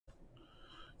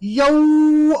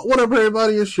Yo, what up,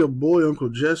 everybody? It's your boy, Uncle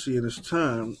Jesse, and it's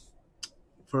time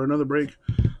for another break.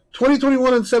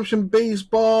 2021 Inception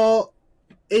Baseball,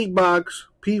 8-box,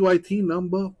 PYT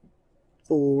number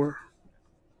 4.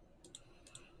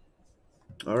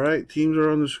 All right, teams are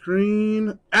on the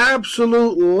screen.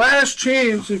 Absolute last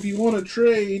chance if you want to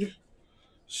trade.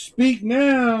 Speak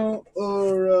now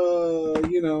or,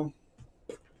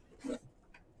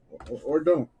 or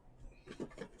don't.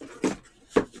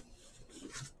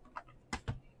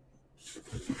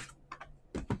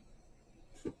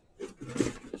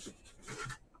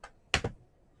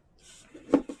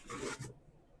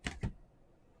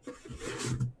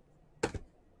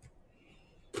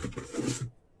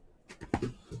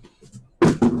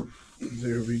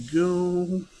 There we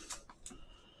go.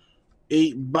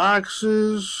 8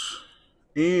 boxes.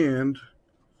 And,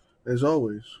 as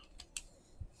always,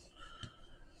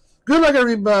 good luck,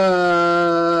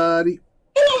 everybody.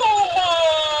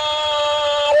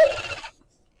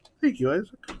 Thank you,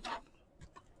 Isaac.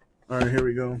 All right, here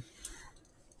we go.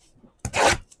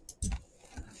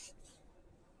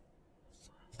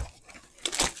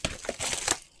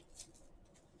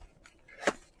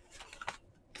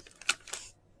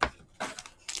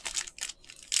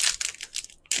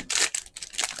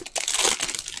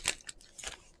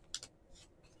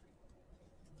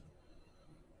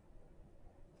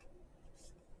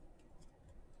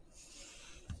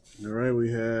 All right,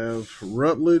 we have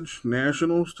Rutledge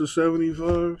Nationals to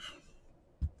 75.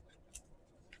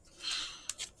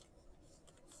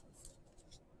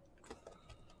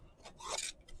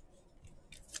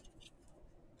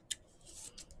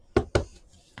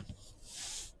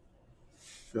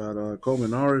 Got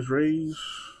Colmenares Rays.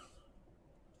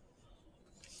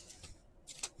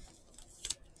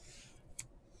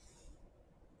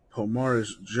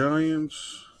 Pomares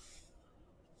Giants.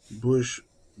 Bush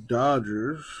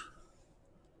Dodgers.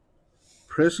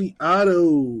 Pressy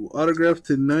Auto, autographed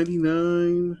to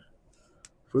 99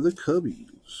 for the Cubbies.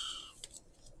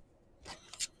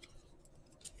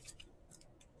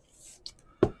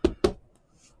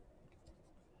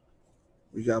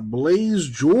 We got Blaze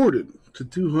Jordan to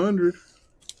 200.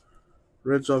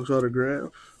 Red Sox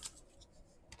autograph.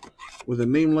 With a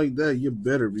name like that, you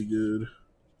better be good.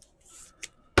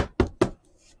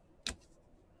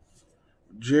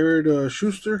 Jared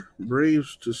Schuster,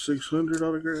 Braves to 600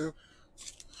 autograph.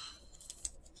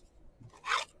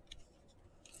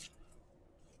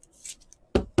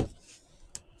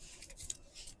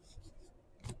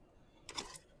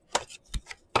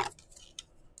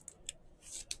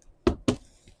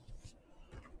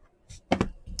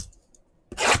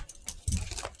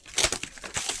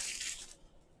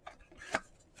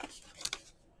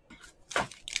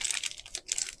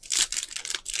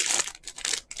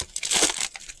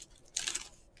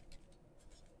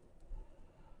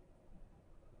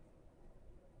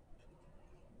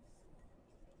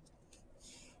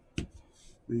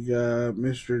 We got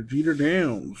Mr. Jeter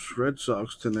Downs, Red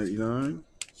Sox to 99.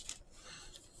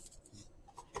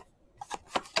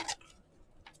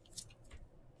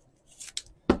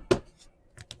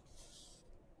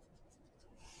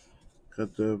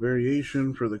 Got the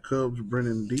variation for the Cubs,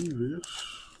 Brennan Davis.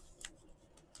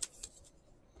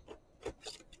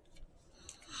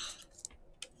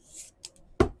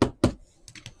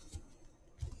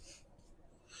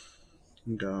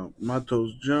 We got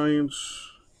Matos Giants.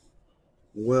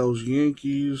 Wells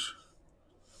Yankees,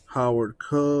 Howard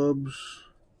Cubs,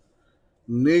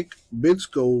 Nick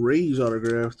Bitsko Rays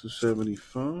autograph to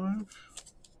 75.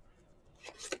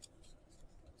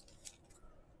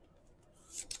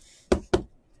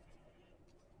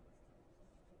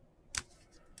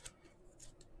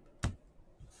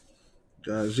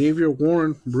 Got Xavier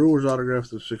Warren Brewers autograph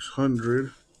to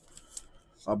 600.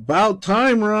 About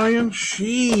time, Ryan.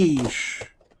 Sheesh.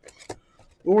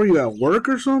 What were you at work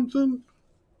or something?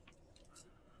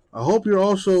 I hope you're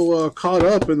also caught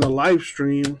up in the live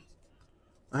stream.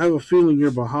 I have a feeling you're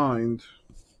behind.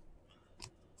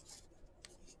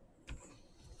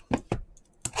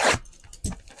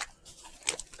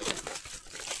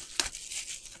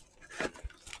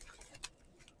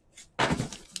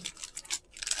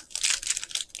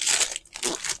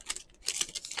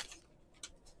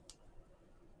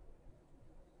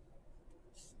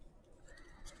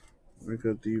 We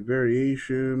got the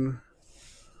variation.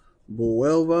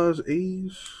 Buelvas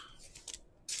A's.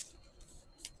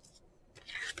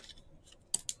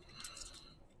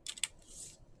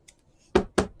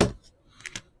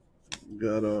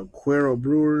 Got Cuero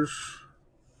Brewers,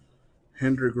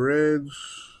 Hendrick Reds,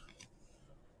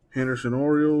 Henderson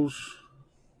Orioles,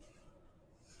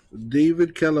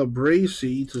 David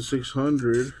Calabrese to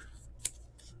 600.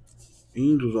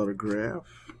 Angels autograph.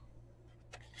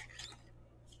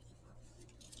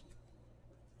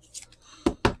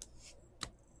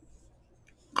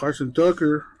 Carson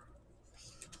Tucker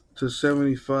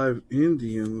 /75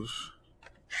 Indians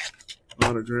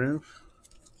autograph.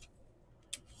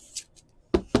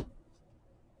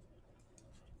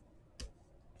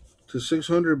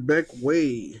 /600 Beck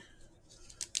Way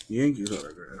Yankees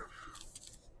autograph.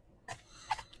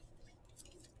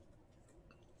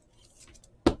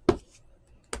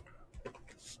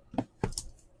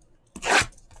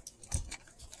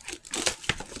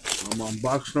 I'm on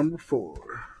box number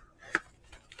 4.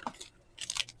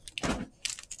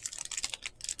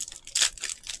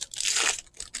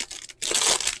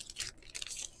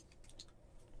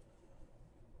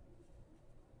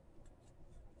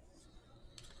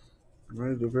 All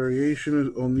right, the variation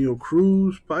is O'Neal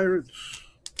Cruz, Pirates.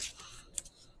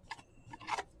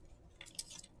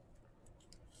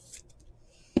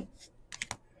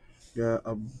 Got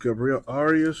Gabriel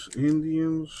Arias,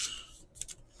 Indians.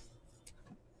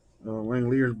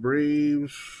 Langoliers,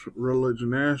 Braves. Rutledge,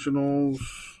 Nationals.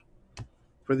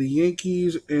 For the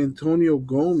Yankees, Antonio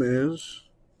Gomez,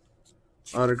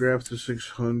 autographed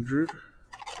 /600.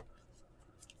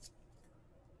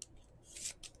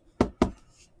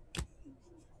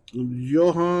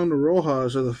 Johan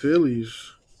Rojas of the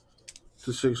Phillies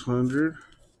 /600.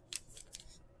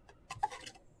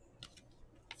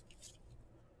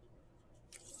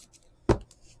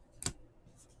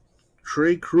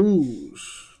 Trey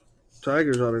Cruz,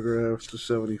 Tigers autograph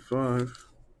 /75.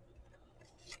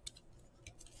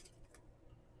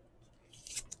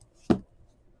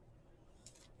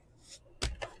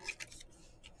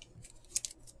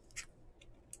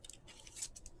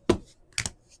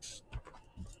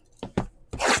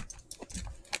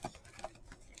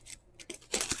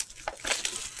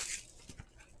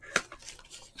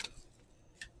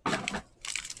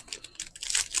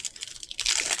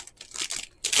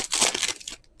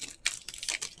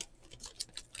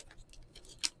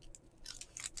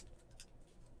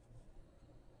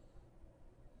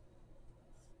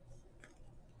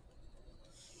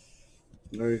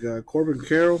 Now you got Corbin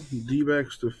Carroll,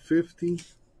 D-backs /50.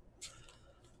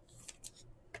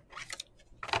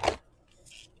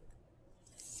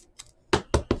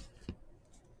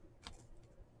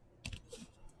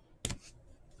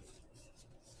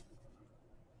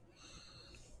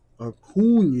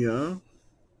 Acuna,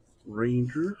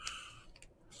 Rangers.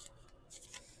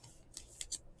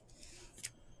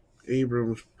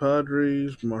 Abrams,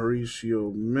 Padres.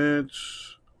 Mauricio,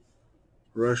 Mets.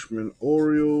 Rushman,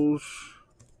 Orioles.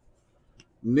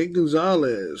 Nick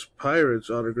Gonzalez,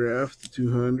 Pirates autograph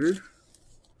 /200.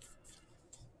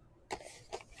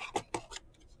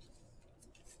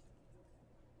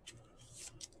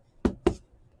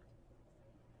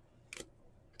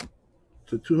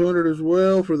 /200 as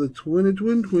well for the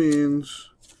Twins.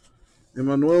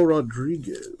 Emmanuel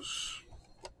Rodriguez.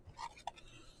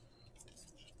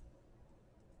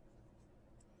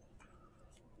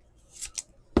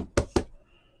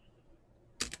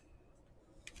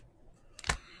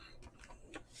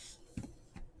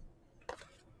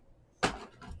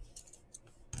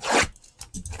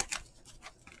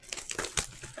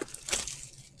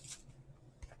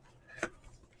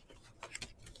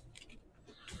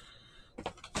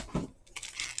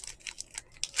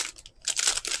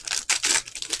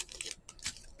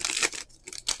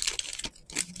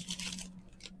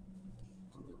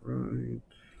 Right.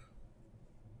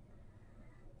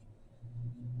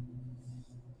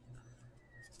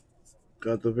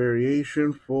 Got the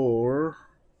variation for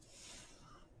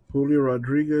Julio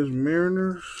Rodriguez,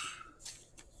 Mariners.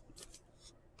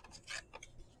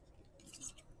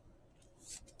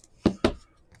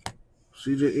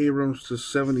 CJ Abrams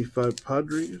 /75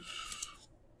 Padres.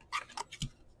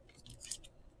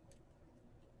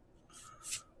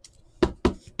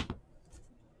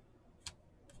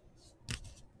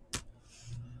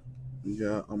 We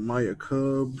got Amaya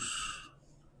Cubs.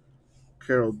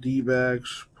 Carroll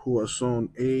D-backs. Puason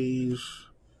A's.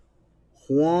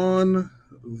 Juan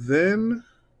Then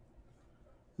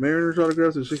Mariners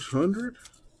autograph /600.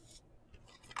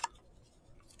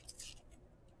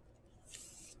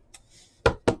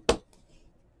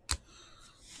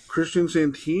 Christian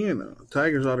Santana,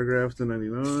 Tigers autograph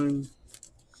 /99.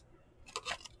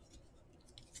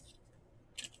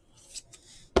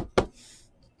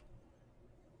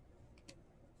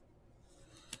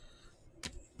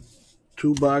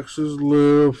 Two boxes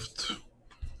left.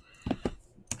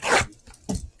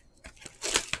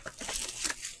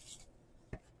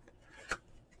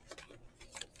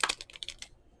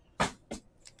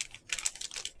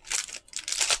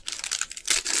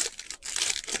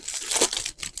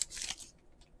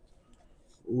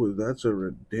 Ooh, that's a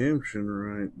redemption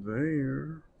right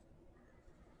there.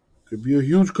 Could be a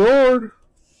huge card.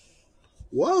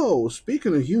 Whoa,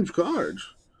 speaking of huge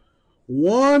cards.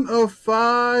 1 of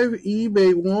 5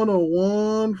 eBay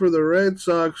 101 for the Red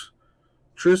Sox.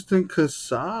 Tristan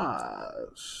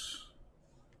Casas.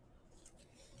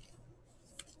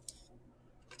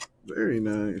 Very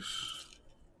nice.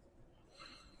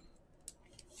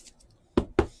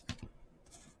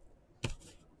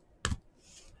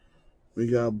 We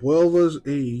got Buelva's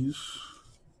A's.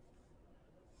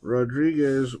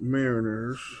 Rodriguez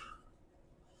Mariners.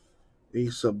 A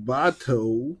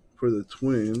Sabato for the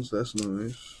Twins. That's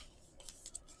nice.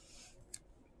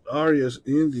 Arias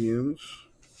Indians.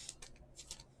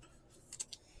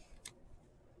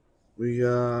 We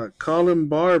got Colin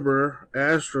Barber,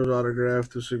 Astros autograph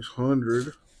to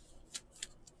 600.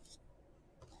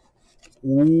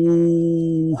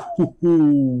 Ooh,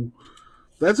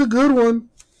 that's a good one.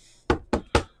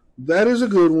 That is a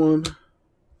good one.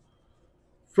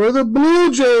 For the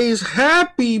Blue Jays,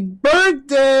 happy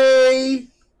birthday!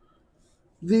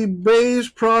 The Bays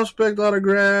prospect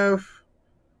autograph,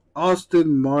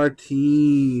 Austin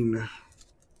Martin.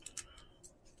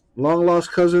 Long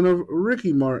lost cousin of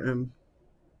Ricky Martin.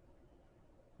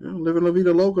 Yeah, living La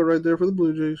Vida Loca right there for the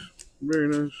Blue Jays. Very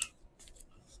nice.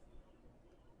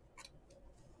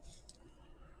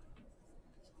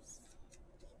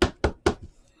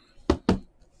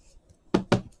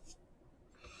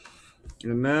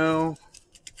 And now,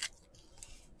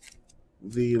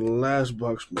 the last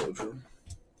box mojo.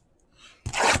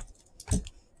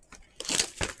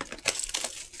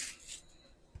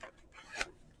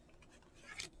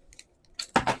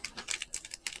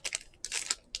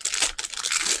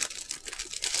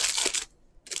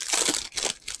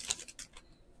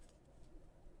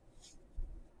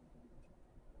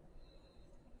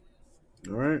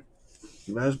 All right.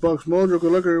 Last box mojo.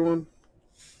 Good luck, everyone.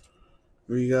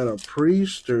 We got a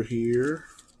Priester here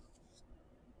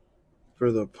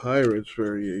for the Pirates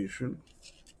variation.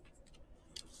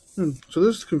 So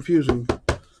this is confusing.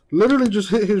 Literally just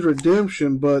hit his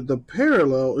redemption, but the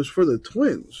parallel is for the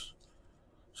Twins.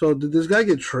 So did this guy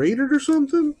get traded or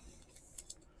something?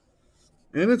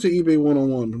 And it's an eBay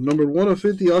 101. Numbered 1 of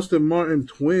 50, Austin Martin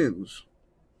Twins.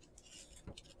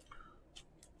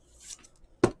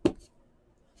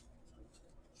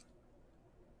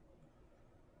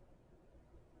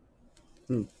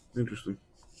 Interesting.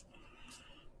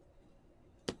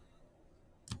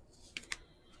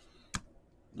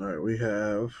 All right, we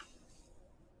have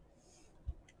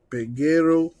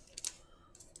Peguero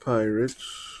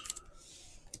Pirates,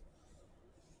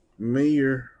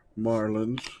 Mayer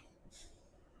Marlins,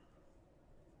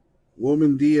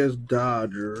 Woman Diaz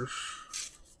Dodgers,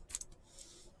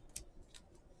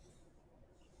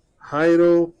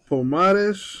 Jairo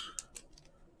Pomares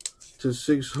to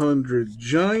 600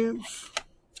 Giants.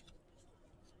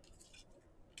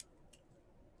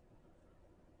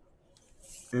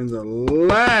 And the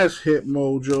last hit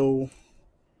mojo,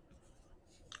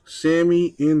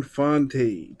 Sammy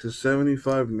Infante to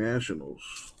 75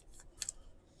 Nationals.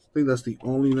 I think that's the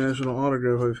only national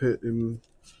autograph I've hit in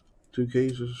 2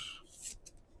 cases.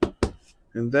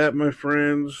 And that, my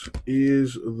friends,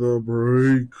 is the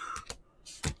break.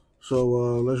 So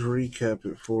let's recap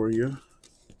it for you.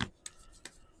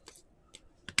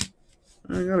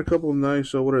 I got a couple of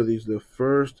nice, what are these? The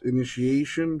first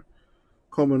initiation.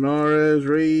 Colmenares,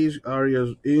 Rays,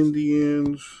 Arias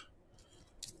Indians.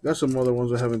 Got some other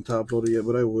ones I haven't top loaded yet,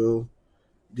 but I will.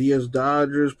 Diaz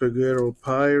Dodgers, Peguero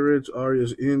Pirates,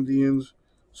 Arias Indians,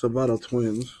 Sabato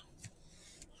Twins.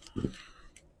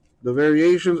 The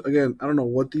variations, again, I don't know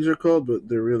what these are called, but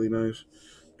they're really nice.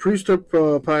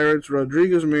 Priester Pirates,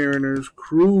 Rodriguez Mariners,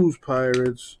 Cruz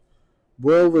Pirates,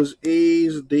 Buelva's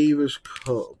A's, Davis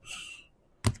Cubs.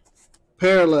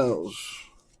 Parallels.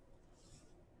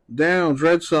 Downs,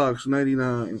 Red Sox,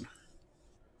 99.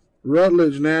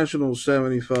 Rutledge, Nationals,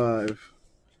 75.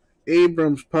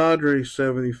 Abrams, Padres,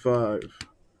 75.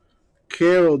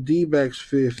 Carroll, D-backs,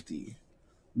 50.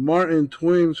 Martin,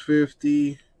 Twins,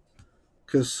 50.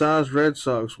 Casas, Red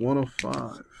Sox,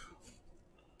 105.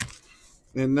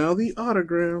 And now the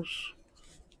autographs.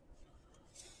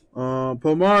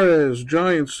 Pomares,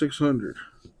 Giants, 600.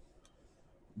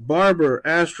 Barber,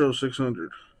 Astros,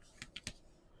 600.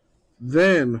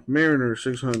 Then Mariners,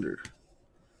 600.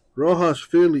 Rojas,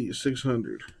 Phillies,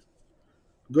 600.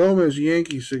 Gomez,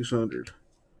 Yankees, 600.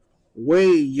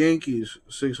 Wade, Yankees,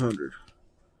 600.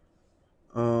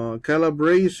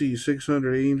 Calabrese,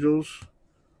 600 Angels.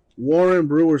 Warren,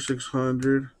 Brewers,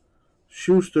 600.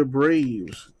 Schuster,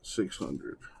 Braves,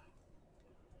 600.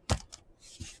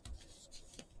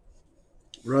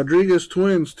 Rodriguez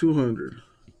Twins, 200.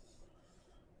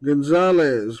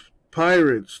 Gonzalez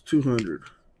Pirates, 200.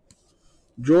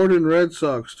 Jordan Red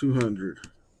Sox, 200.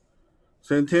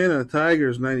 Santana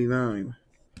Tigers, 99.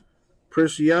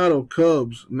 Preciado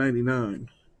Cubs, 99.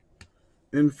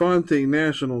 Infante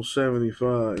Nationals,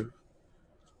 75.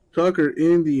 Tucker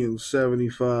Indians,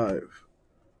 75.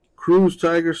 Cruz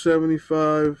Tigers,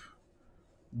 75.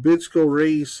 Bitsko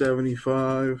Rays,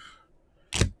 75.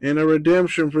 And a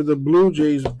redemption for the Blue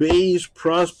Jays, base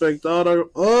prospect auto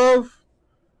of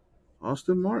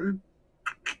Austin Martin.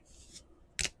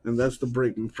 And that's the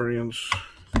break, my friends.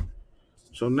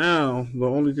 So now, the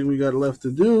only thing we got left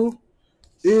to do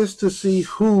is to see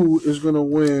who is going to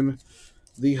win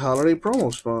the holiday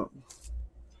promo spot.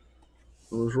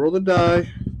 So let's roll the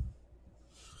die.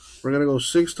 We're going to go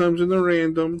 6 times in the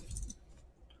random.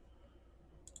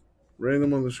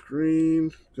 Random on the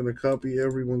screen. Going to copy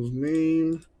everyone's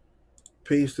name.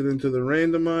 Paste it into the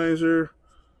randomizer.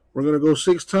 We're going to go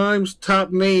 6 times.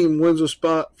 Top name wins a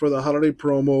spot for the holiday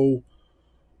promo.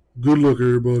 Good luck,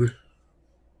 everybody.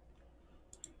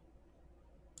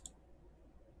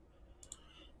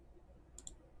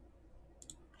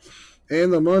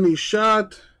 And the money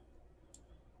shot.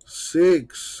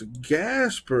 6.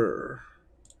 Gasper.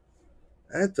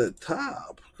 At the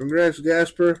top. Congrats,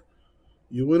 Gasper.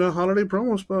 You win a holiday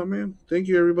promo spot, man. Thank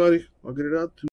you, everybody. I'll get it out to